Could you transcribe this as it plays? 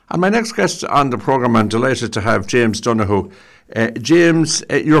And my next guest on the programme, I'm delighted to have James Donoghue. James,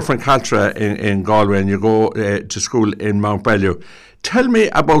 you're from Caltra in Galway and you go to school in Mount Bellew. Tell me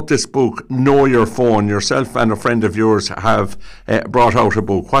about this book, Know Your Phone. Yourself and a friend of yours have brought out a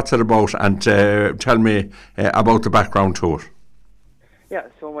book. What's it about? And tell me about the background to it. Yeah,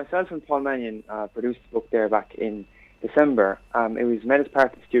 so myself and Paul Mannion produced the book there back in December. It was made as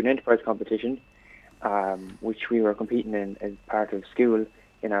part of the Student Enterprise competition, which we were competing in as part of school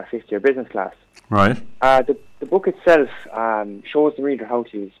in our fifth year business class. Right. The book itself shows the reader how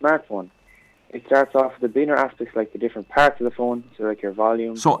to use a smartphone. It starts off with the beginner aspects like the different parts of the phone, so like your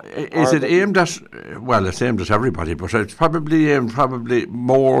volume. So is it aimed at, well, it's aimed at everybody, but it's probably aimed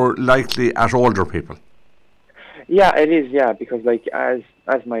more likely at older people. Yeah, it is, yeah, because like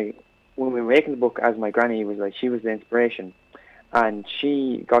when we were making the book, as my granny was like, she was the inspiration. And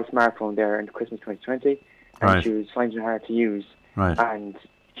she got a smartphone there in Christmas 2020, and right. She was finding it hard to use. Right. And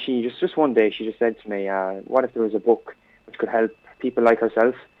she just one day, she just said to me, what if there was a book which could help people like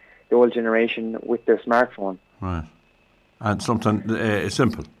herself, the old generation, with their smartphone? Right. And something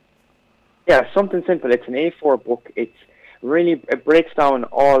simple. Yeah, something simple. It's an A4 book. It breaks down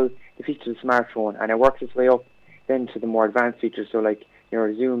all the features of the smartphone, and it works its way up then to the more advanced features, so like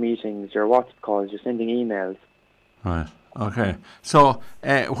your Zoom meetings, your WhatsApp calls, your sending emails. Right. Okay. So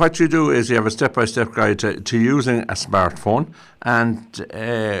what you do is you have a step-by-step guide to using a smartphone, and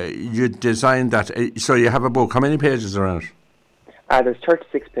you design that. So you have a book. How many pages are in it? There's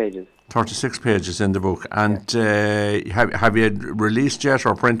 36 pages. 36 pages in the book. And have you released yet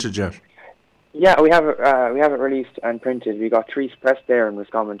or printed yet? Yeah, we have it released and printed. We got Trees Press there in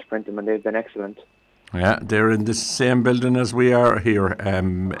Roscommon to print them, and they've been excellent. Yeah, they're in the same building as we are here,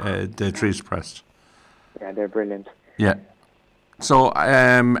 the Trees Pressed. Yeah, they're brilliant. Yeah. So,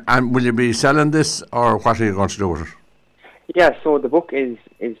 and will you be selling this, or what are you going to do with it? Yeah, so the book is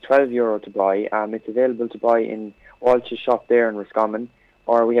 €12 to buy. It's available to buy in Walsh's shop there in Roscommon,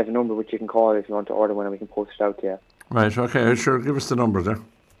 or we have a number which you can call if you want to order one, and we can post it out to you. Right, okay, sure, give us the number there.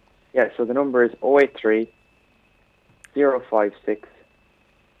 Yeah, so the number is 083 056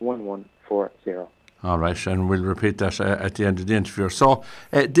 1140. All right, and we'll repeat that at the end of the interview. So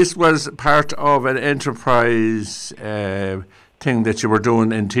this was part of an enterprise thing that you were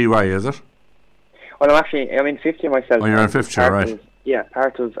doing in TY, is it? Well, no, actually, I'm in fifth year myself. Oh, you're in fifth year, right.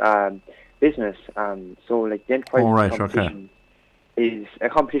 Part of business. So, like, the enterprise competition is a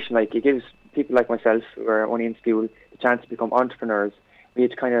competition, like, it gives people like myself, who are only in school, the chance to become entrepreneurs. We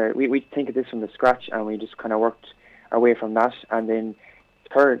had to kind of, we think of this from the scratch, and we just kind of worked our way from that, and then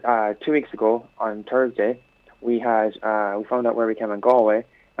 2 weeks ago, on Thursday, we found out where we came in Galway,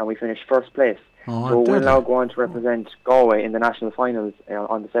 and we finished first place. So we'll now go on to represent Galway in the national finals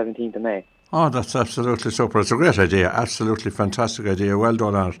on the 17th of May. Oh, that's absolutely super. It's a great idea. Absolutely fantastic idea. Well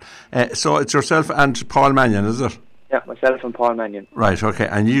done on it. So it's yourself and Paul Mannion, is it? Yeah, myself and Paul Mannion. Right, okay.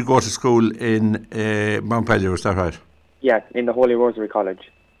 And you go to school in Mount Bellew, is that right? Yeah, in the Holy Rosary College.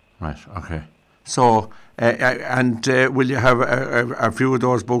 Right, okay. So, will you have a few of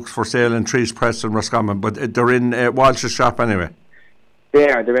those books for sale in Trees Press and Roscommon? But they're in Walsh's shop anyway?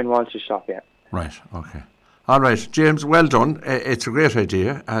 They're in Walsh's shop, yeah. Right, okay. All right, James, well done. It's a great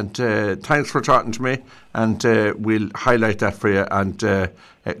idea, and thanks for talking to me, and we'll highlight that for you, and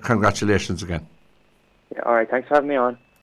congratulations again. Yeah, all right, thanks for having me on.